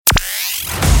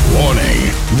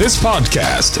This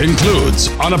podcast includes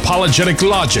unapologetic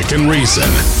logic and reason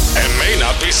and may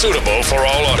not be suitable for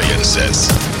all audiences.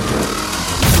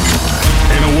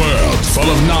 In a world full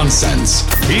of nonsense,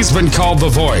 he's been called the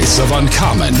voice of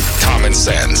uncommon common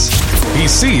sense. He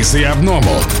sees the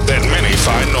abnormal that many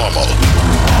find normal.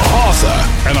 Author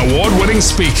and award-winning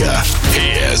speaker,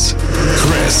 he is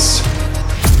Chris.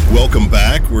 Welcome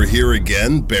back. We're here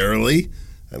again, barely.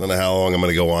 I don't know how long I'm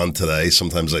going to go on today.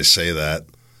 Sometimes I say that,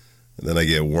 and then I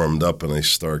get warmed up and I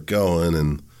start going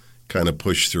and kind of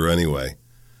push through anyway.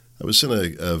 I was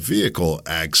in a vehicle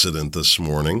accident this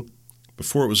morning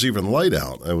before it was even light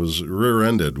out. I was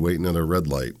rear-ended waiting at a red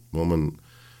light. Woman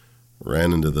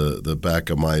ran into the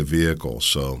back of my vehicle.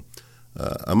 So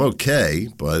I'm okay,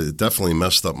 but it definitely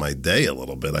messed up my day a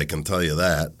little bit, I can tell you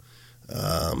that.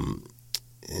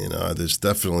 There's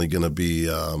definitely going to be,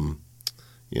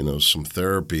 some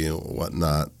therapy and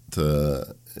whatnot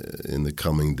in the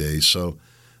coming days. So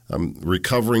I'm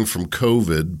recovering from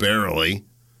COVID, barely,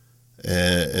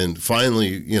 and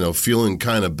finally, feeling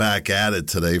kind of back at it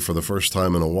today for the first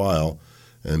time in a while.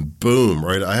 And boom,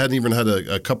 right? I hadn't even had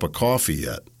a cup of coffee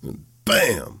yet. And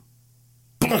bam!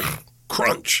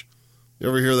 Crunch. You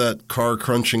ever hear that car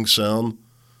crunching sound?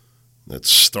 That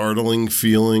startling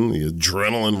feeling, the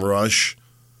adrenaline rush.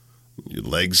 Your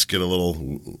legs get a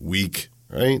little weak,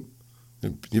 right?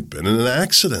 You've been in an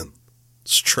accident.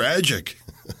 It's tragic.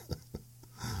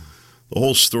 The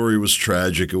whole story was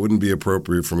tragic. It wouldn't be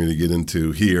appropriate for me to get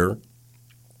into here,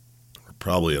 or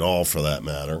probably at all for that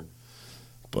matter.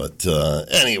 But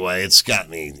anyway, it's got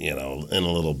me, in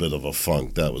a little bit of a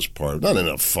funk. That was part of it. Not in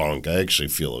a funk. I actually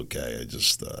feel okay. I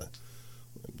just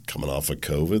coming off of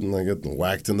COVID, and I get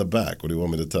whacked in the back. What do you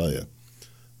want me to tell you?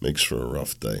 Makes for a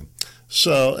rough day.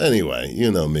 So anyway,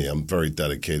 you know me, I'm very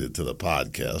dedicated to the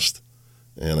podcast,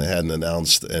 and I hadn't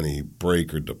announced any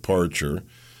break or departure,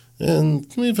 and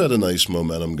we've had a nice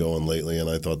momentum going lately, and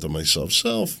I thought to myself,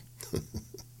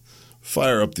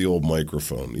 fire up the old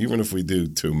microphone, even if we do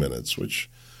 2 minutes, which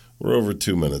we're over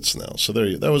 2 minutes now. So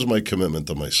that was my commitment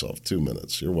to myself, 2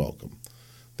 minutes. You're welcome.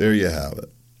 There you have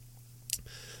it.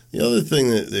 The other thing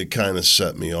that kind of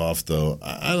set me off, though,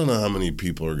 I don't know how many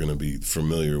people are going to be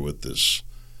familiar with this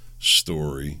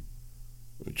story,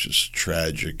 which is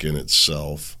tragic in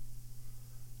itself.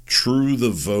 True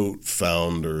the Vote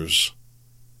founders,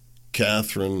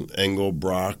 Catherine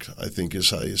Engelbrecht, I think is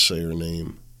how you say her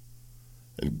name,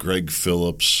 and Greg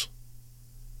Phillips,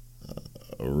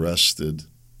 arrested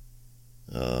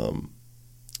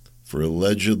for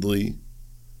allegedly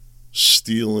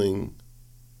stealing.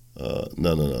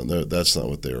 No, that's not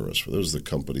what they were arrested for. That was the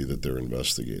company that they're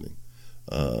investigating.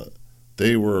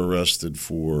 They were arrested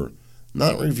for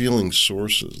not revealing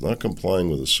sources, not complying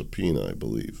with a subpoena, I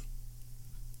believe.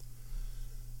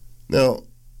 Now,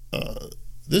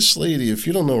 this lady, if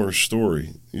you don't know her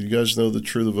story, you guys know the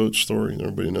True the Vote story?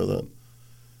 Everybody know that?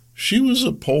 She was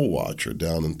a poll watcher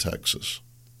down in Texas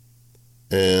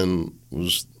and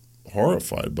was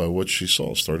horrified by what she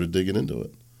saw, started digging into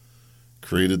it.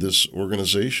 Created this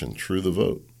organization, True the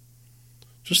Vote.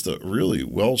 Just a really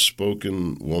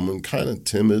well-spoken woman, kind of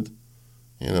timid,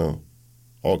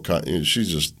 she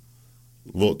just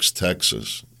looks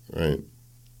Texas, right?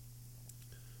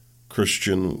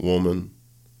 Christian woman.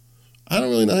 I don't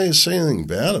really know how you say anything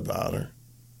bad about her.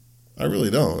 I really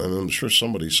don't. I mean, I'm sure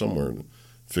somebody somewhere would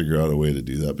figure out a way to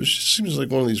do that, but she seems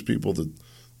like one of these people that,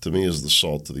 to me, is the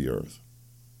salt of the earth.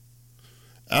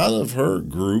 Out of her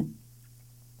group,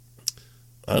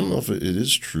 I don't know if it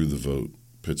is True the Vote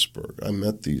Pittsburgh. I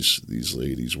met these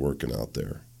ladies working out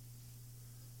there,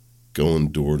 going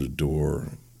door to door,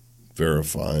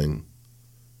 verifying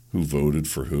who voted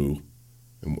for who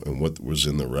and what was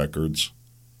in the records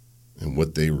and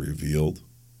what they revealed.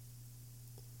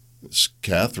 This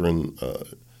Catherine,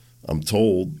 I'm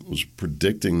told, was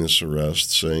predicting this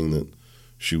arrest, saying that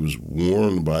she was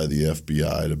warned by the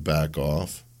FBI to back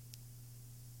off.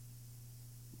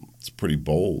 It's pretty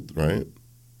bold, right?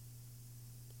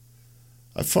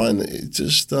 I find that it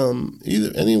just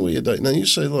either anyway. Now you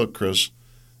say, look, Chris,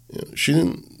 she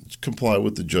didn't comply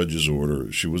with the judge's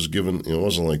order. She was given. It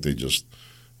wasn't like they just,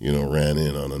 ran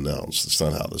in unannounced. That's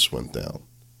not how this went down.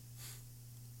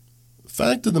 The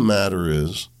fact of the matter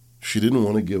is, she didn't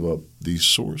want to give up these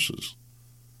sources,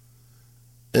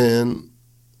 and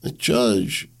the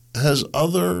judge has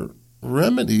other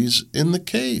remedies in the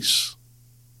case.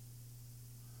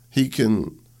 He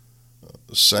can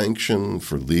sanction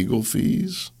for legal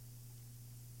fees.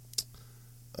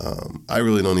 I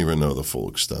really don't even know the full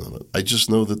extent of it. I just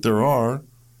know that there are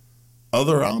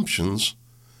other options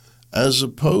as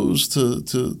opposed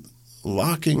to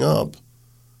locking up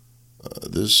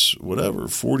this,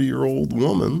 40-year-old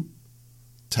woman,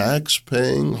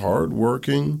 tax-paying,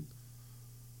 hard-working,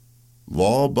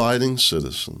 law-abiding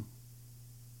citizen,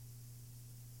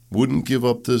 wouldn't give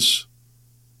up this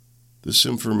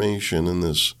information and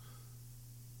this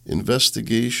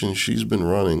investigation she's been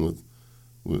running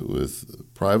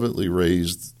with privately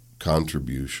raised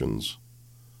contributions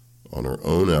on her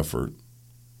own effort,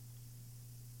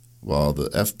 while the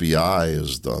FBI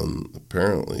has done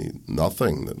apparently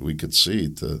nothing that we could see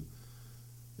to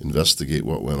investigate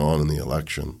what went on in the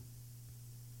election.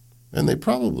 And they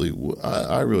probably,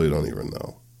 I really don't even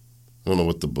know. I don't know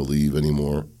what to believe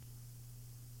anymore.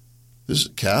 This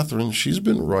Catherine, she's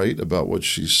been right about what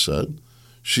she said.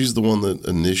 She's the one that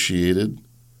initiated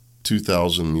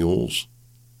 2,000 mules.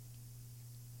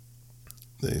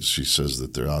 She says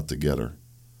that they're out to get her.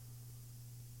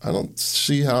 I don't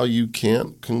see how you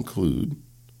can't conclude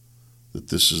that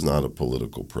this is not a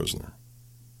political prisoner.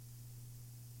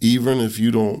 Even if you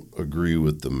don't agree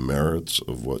with the merits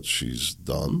of what she's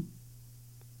done,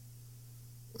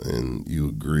 and you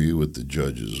agree with the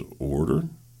judge's order,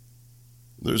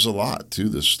 there's a lot to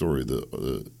this story.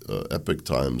 The Epoch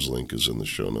Times link is in the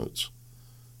show notes.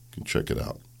 You can check it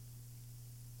out.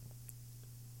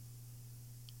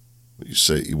 You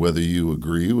say whether you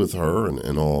agree with her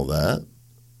and all that,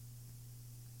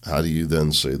 how do you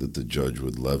then say that the judge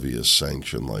would levy a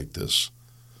sanction like this?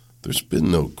 There's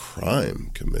been no crime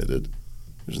committed.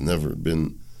 There's never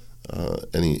been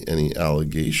any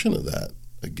allegation of that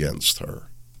against her.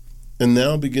 And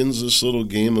now begins this little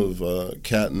game of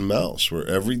cat and mouse, where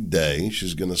every day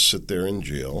she's going to sit there in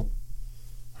jail.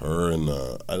 Her and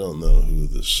I don't know who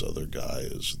this other guy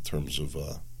is in terms of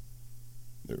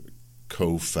their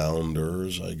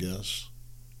co-founders, I guess.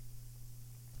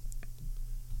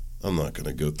 I'm not going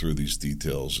to go through these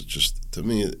details. It just, to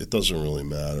me, it doesn't really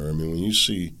matter. I mean, when you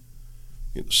see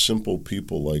simple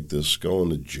people like this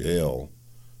going to jail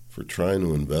for trying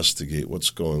to investigate what's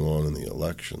going on in the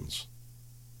elections,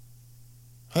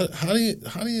 how do you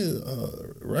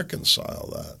reconcile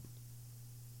that?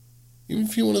 Even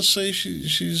if you want to say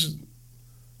she's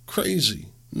crazy,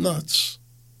 nuts,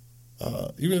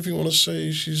 even if you want to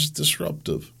say she's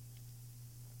disruptive,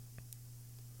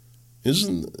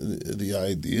 isn't the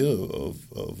idea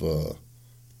of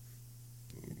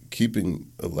keeping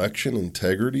election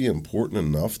integrity important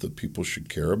enough that people should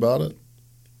care about it?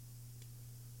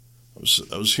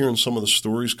 I was hearing some of the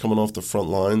stories coming off the front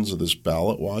lines of this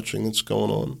ballot watching that's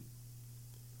going on,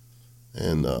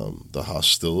 and the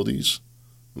hostilities.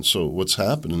 And so what's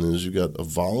happening is you got a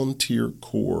volunteer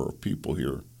corps of people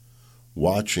here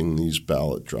watching these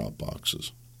ballot drop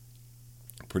boxes.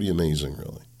 Pretty amazing,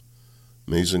 really.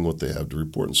 Amazing what they have to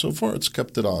report. And so far, it's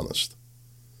kept it honest.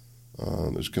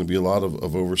 There's going to be a lot of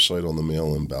oversight on the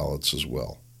mail-in ballots as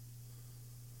well.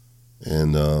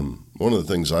 And one of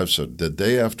the things I've said, the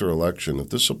day after election, if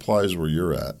this applies where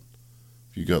you're at,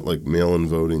 if you got like mail-in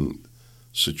voting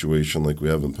situation like we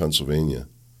have in Pennsylvania,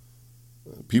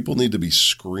 people need to be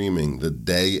screaming the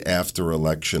day after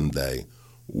election day,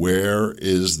 where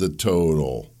is the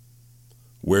total?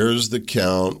 Where's the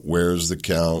count? Where's the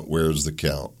count? Where's the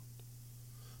count?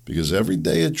 Because every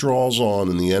day it draws on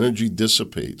and the energy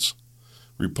dissipates,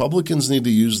 Republicans need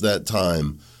to use that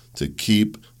time to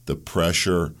keep the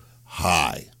pressure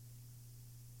high,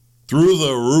 through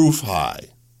the roof high.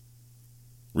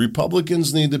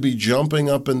 Republicans need to be jumping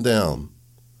up and down.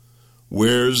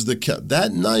 Where's the count?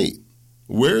 That night,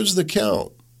 where's the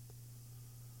count?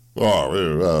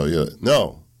 Oh, yeah.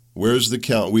 No. Where's the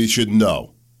count? We should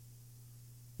know.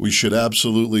 We should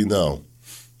absolutely know.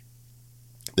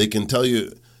 They can tell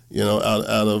you, out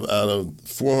of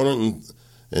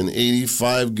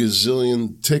 485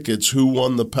 gazillion tickets, who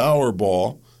won the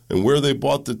Powerball and where they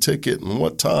bought the ticket and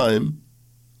what time.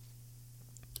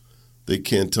 They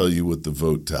can't tell you what the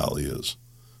vote tally is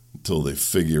until they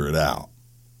figure it out.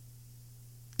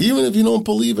 Even if you don't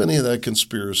believe any of that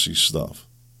conspiracy stuff.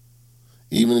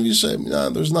 Even if you say, nah,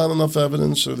 there's not enough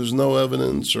evidence, or there's no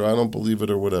evidence, or I don't believe it,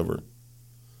 or whatever.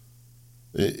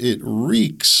 It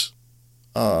reeks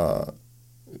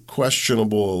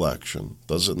questionable election,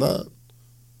 does it not?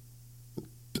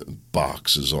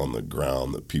 Boxes on the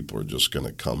ground that people are just going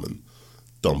to come and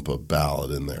dump a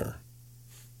ballot in there.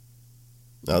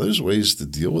 Now, there's ways to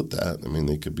deal with that. I mean,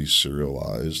 they could be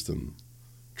serialized and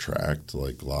tracked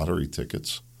like lottery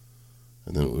tickets,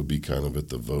 and then it would be kind of at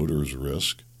the voter's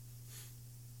risk.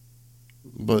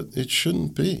 But it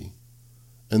shouldn't be.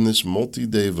 And this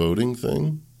multi-day voting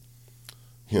thing,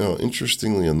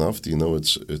 interestingly enough, do you know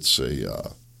it's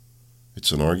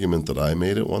an argument that I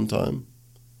made at one time?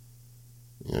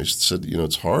 I said,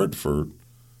 it's hard for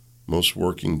most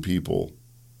working people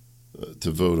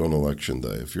to vote on Election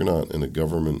Day. If you're not in a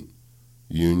government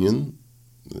union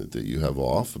that you have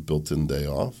off, a built-in day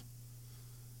off,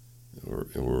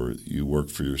 or you work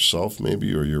for yourself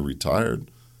maybe, or you're retired,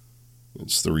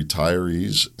 it's the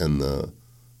retirees and the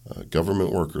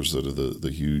government workers that are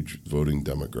the huge voting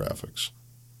demographics.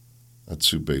 That's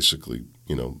who basically,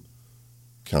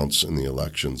 counts in the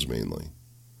elections mainly.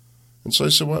 And so I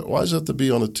said, why does it have to be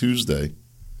on a Tuesday,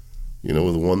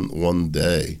 with one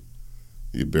day?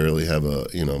 You barely have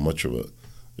much of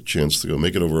a chance to go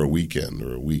make it over a weekend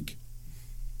or a week.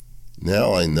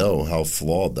 Now I know how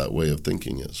flawed that way of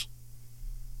thinking is.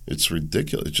 It's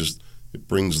ridiculous. It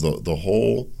brings the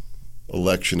whole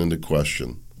election into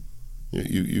question.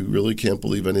 You really can't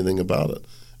believe anything about it.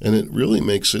 And it really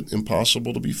makes it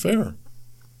impossible to be fair.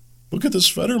 Look at this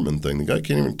Fetterman thing. The guy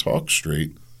can't even talk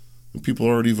straight, and people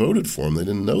already voted for him. They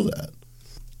didn't know that.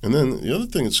 And then the other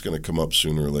thing that's going to come up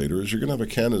sooner or later is you're going to have a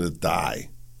candidate die.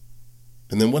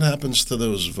 And then what happens to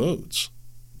those votes?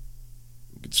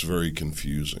 It's very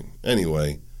confusing.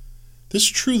 Anyway, this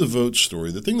True the Vote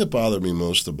story, the thing that bothered me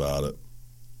most about it,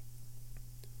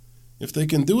 if they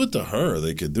can do it to her,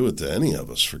 they could do it to any of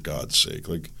us, for God's sake.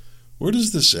 Like, where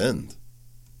does this end?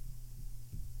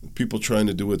 People trying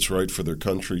to do what's right for their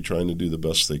country, trying to do the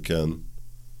best they can.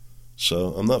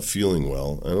 So I'm not feeling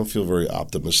well. I don't feel very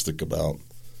optimistic about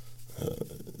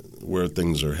where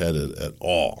things are headed at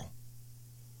all.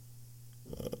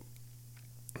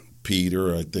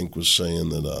 Peter, I think, was saying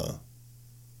that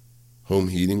home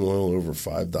heating oil over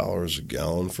 $5 a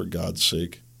gallon, for God's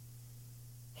sake.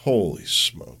 Holy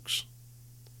smokes.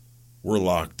 We're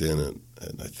locked in at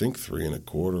I think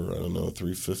 $3.25, I don't know,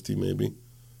 $3.50 maybe.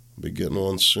 I'll be getting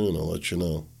on soon, I'll let you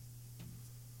know.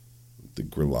 I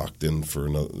think we're locked in for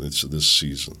this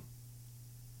season.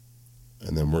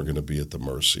 And then we're going to be at the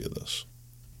mercy of this.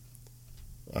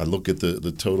 I look at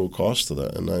the total cost of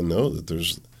that, and I know that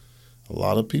there's a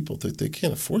lot of people that they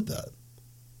can't afford that.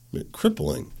 I mean,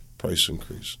 crippling price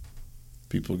increase.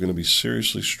 People are going to be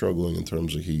seriously struggling in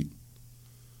terms of heat.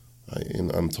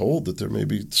 And I'm told that there may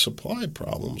be supply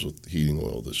problems with heating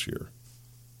oil this year.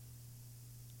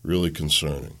 Really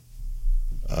concerning.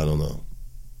 I don't know.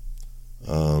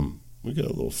 We got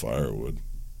a little firewood.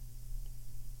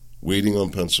 Waiting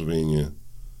on Pennsylvania,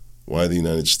 why the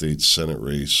United States Senate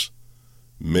race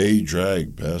may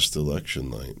drag past election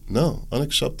night. No,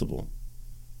 unacceptable.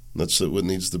 That's what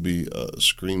needs to be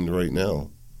screamed right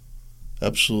now.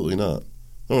 Absolutely not.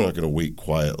 No, we're not going to wait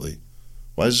quietly.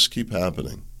 Why does this keep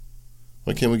happening?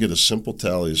 Why can't we get a simple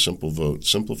tally, a simple vote,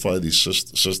 simplify these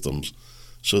systems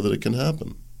so that it can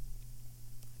happen?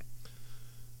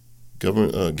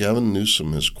 Gavin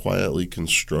Newsom has quietly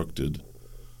constructed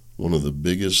one of the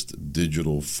biggest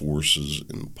digital forces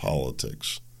in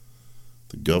politics.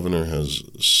 The governor has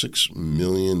 6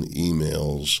 million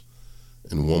emails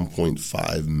and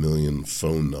 1.5 million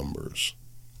phone numbers.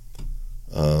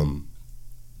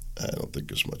 I don't think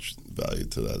there's much value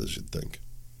to that as you'd think.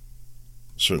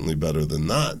 Certainly better than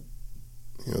not,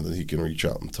 that he can reach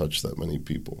out and touch that many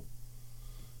people.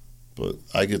 But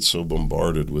I get so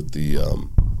bombarded with the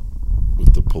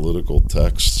political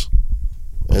texts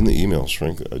and the emails,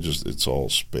 frankly. It's all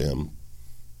spam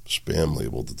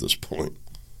labeled at this point.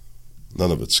 None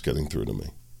of it's getting through to me.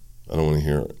 I don't want to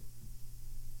hear it.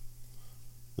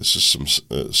 This is some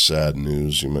sad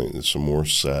news. Some more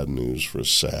sad news for a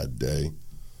sad day.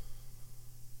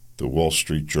 The Wall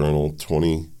Street Journal,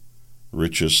 20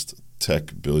 richest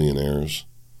tech billionaires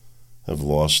have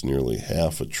lost nearly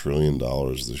 $500 billion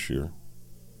this year.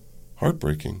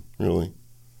 Heartbreaking, really.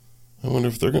 I wonder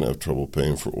if they're going to have trouble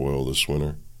paying for oil this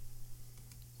winter.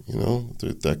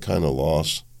 That kind of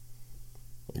loss,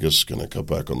 I guess it's going to cut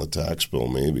back on the tax bill,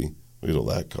 maybe. Wait till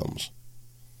that comes.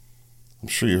 I'm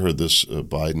sure you heard this,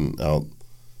 Biden out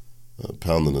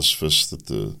pounding his fist that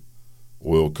the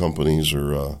oil companies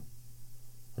are,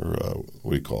 what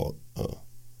do you call it,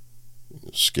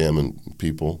 scamming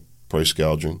people, price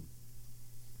gouging.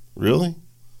 Really?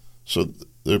 So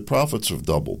their profits have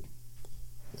doubled.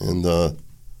 And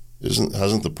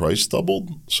hasn't the price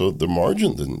doubled? So the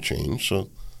margin didn't change. So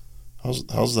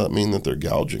how's that mean that they're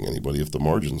gouging anybody if the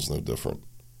margin's no different?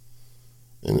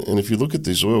 And if you look at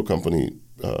these oil company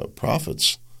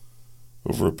profits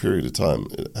over a period of time,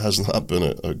 it has not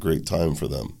been a great time for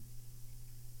them.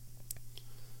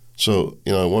 So,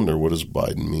 I wonder, what does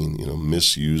Biden mean,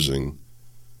 misusing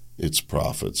its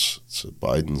profits? So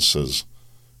Biden says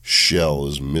Shell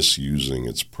is misusing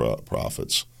its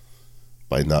profits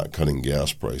by not cutting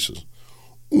gas prices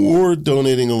or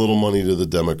donating a little money to the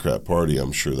Democrat Party.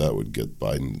 I'm sure that would get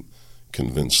Biden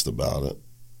convinced about it.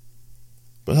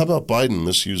 But how about Biden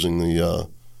misusing the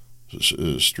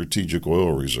strategic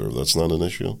oil reserve. That's not an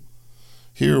issue.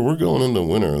 Here, we're going into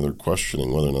winter, and they're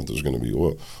questioning whether or not there's going to be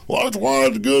oil. Why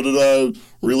it's good that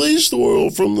I released oil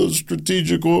from the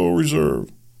strategic oil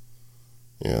reserve?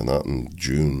 Yeah, not in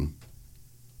June.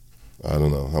 I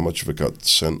don't know. How much of it got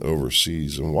sent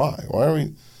overseas, and why?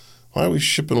 Why are we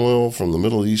shipping oil from the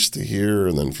Middle East to here,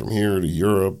 and then from here to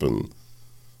Europe? And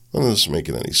none of this is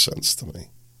making any sense to me.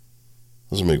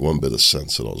 Doesn't make one bit of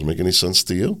sense at all. Does it make any sense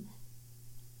to you?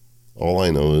 All I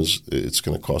know is it's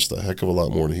going to cost a heck of a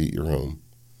lot more to heat your home.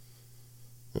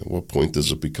 At what point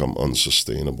does it become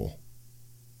unsustainable?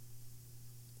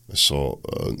 I saw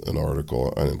an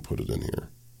article. I didn't put it in here.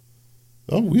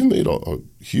 Oh, we've made a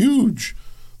huge...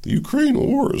 The Ukraine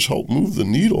war has helped move the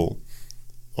needle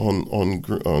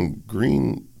on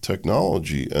green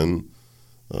technology, and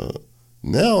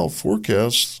now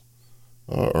forecasts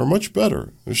are much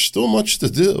better. There's still much to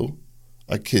do.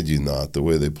 I kid you not, the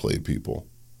way they play people.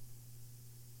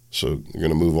 So they're going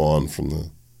to move on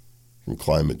from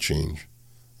climate change.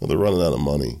 Well, they're running out of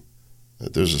money.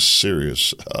 There's a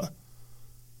serious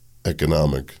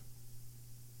economic,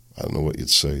 I don't know what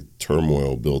you'd say,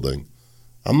 turmoil building.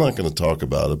 I'm not going to talk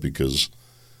about it because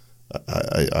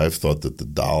I've thought that the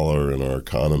dollar in our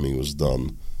economy was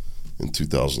done in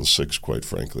 2006, quite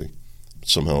frankly.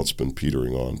 Somehow it's been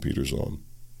peters on.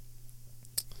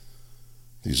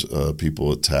 These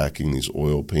people attacking these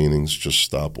oil paintings, Just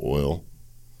Stop Oil.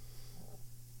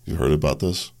 You heard about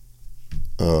this?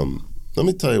 Let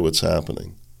me tell you what's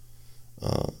happening.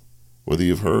 Whether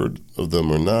you've heard of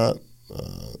them or not,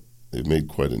 they've made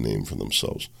quite a name for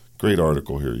themselves. Great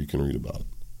article here. You can read about it.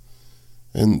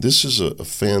 And this is a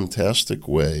fantastic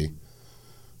way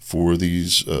for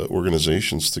these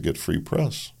organizations to get free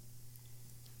press.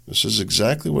 This is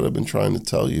exactly what I've been trying to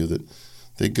tell you, that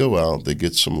they go out, they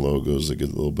get some logos, they get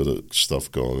a little bit of stuff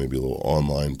going, maybe a little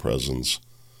online presence,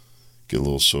 get a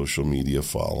little social media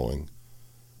following,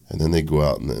 and then they go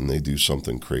out and they do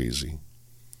something crazy.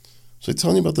 So I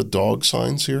telling you about the dog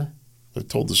signs here? I've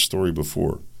told this story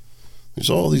before. There's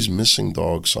all these missing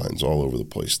dog signs all over the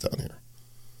place down here.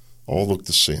 All look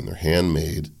the same. They're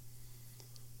handmade.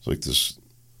 It's like this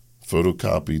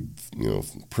photocopied,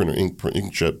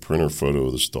 inkjet printer photo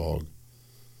of this dog.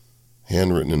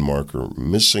 Handwritten in marker,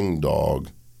 missing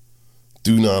dog,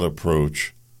 do not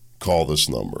approach, call this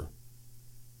number.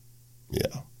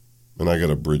 Yeah. And I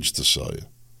got a bridge to sell you.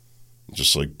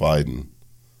 Just like Biden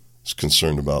is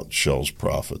concerned about Shell's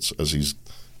profits as he's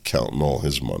counting all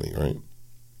his money, right?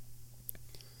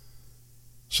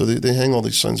 So they hang all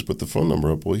these signs, put the phone number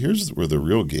up. Well, here's where the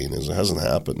real gain is. It hasn't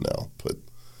happened now, but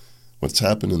what's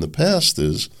happened in the past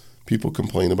is people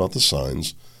complain about the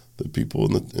signs. The people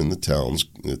in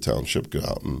the township go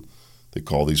out and they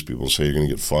call these people and say, you're going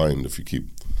to get fined if you keep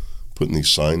putting these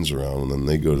signs around. And then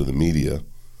they go to the media.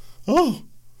 Oh,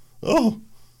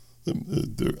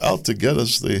 they're out to get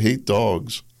us. They hate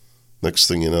dogs. Next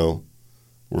thing you know,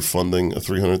 we're funding a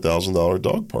 $300,000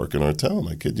 dog park in our town.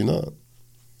 I kid you not.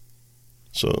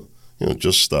 So,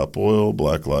 Just Stop Oil,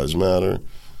 Black Lives Matter,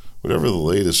 whatever the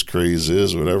latest craze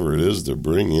is, whatever it is, they're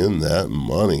bringing in that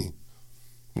money.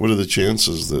 What are the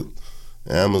chances that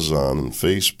Amazon and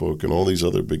Facebook and all these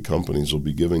other big companies will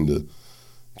be giving to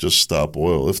Just Stop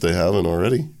Oil if they haven't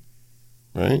already,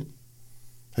 right?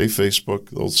 Hey,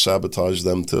 Facebook, they'll sabotage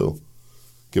them too.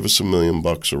 Give us $1 million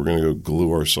or we're going to go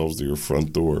glue ourselves to your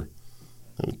front door.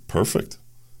 Perfect.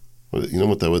 You know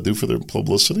what that would do for their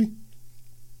publicity?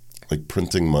 Like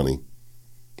printing money.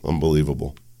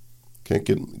 Unbelievable. Can't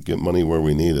get money where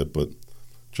we need it, but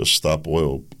Just Stop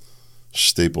Oil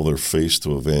staple their face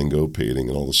to a Van Gogh painting,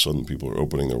 and all of a sudden people are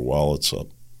opening their wallets up.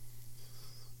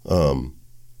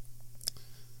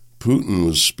 Putin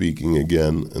was speaking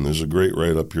again, and there's a great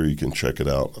write-up here. You can check it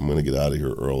out. I'm going to get out of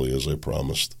here early, as I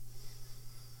promised.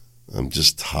 I'm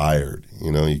just tired.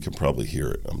 You can probably hear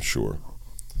it, I'm sure.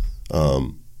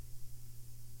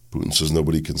 Putin says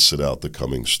nobody can sit out the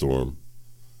coming storm.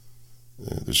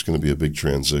 There's going to be a big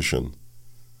transition.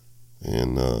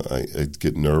 And I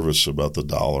get nervous about the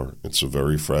dollar. It's a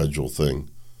very fragile thing.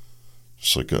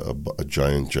 It's like a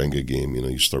giant Jenga game.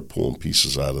 You start pulling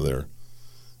pieces out of there,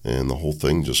 and the whole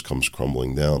thing just comes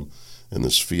crumbling down. And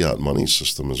this fiat money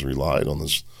system has relied on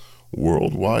this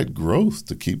worldwide growth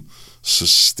to keep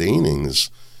sustaining this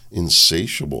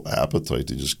insatiable appetite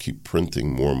to just keep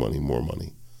printing more money, more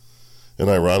money. And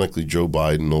ironically, Joe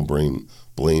Biden will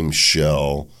blame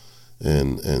Shell,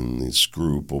 and this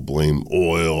group will blame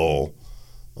oil,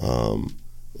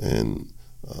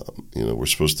 we're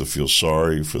supposed to feel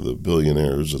sorry for the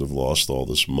billionaires that have lost all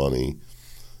this money.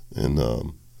 And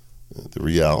the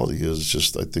reality is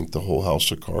just, I think the whole house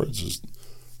of cards is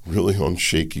really on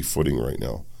shaky footing right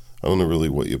now. I don't know really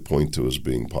what you point to as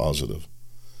being positive.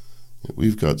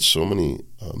 We've got so many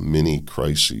mini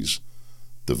crises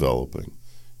developing.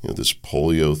 This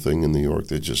polio thing in New York,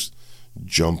 they're just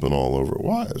jumping all over.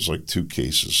 Why? It's like 2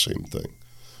 cases, same thing.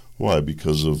 Why?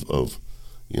 Because of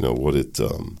what it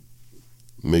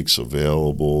makes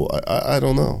available. I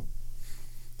don't know.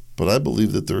 But I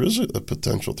believe that there is a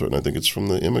potential threat, and I think it's from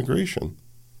the immigration.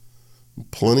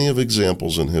 Plenty of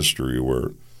examples in history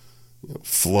where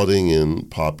flooding in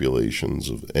populations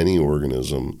of any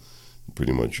organism,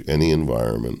 pretty much any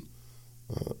environment,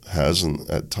 hasn't,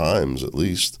 at times at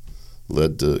least,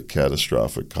 led to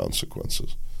catastrophic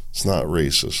consequences. It's not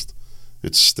racist.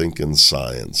 It's stinking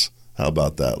science. How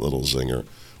about that little zinger?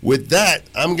 With that,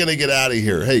 I'm going to get out of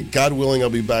here. Hey, God willing, I'll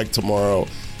be back tomorrow.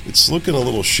 It's looking a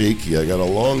little shaky. I got a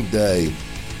long day.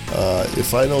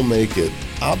 If I don't make it,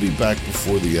 I'll be back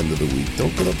before the end of the week.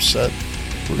 Don't get upset.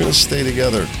 We're going to stay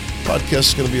together. Podcast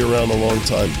is going to be around a long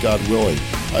time, God willing.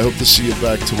 I hope to see you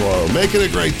back tomorrow. Make it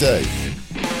a great day.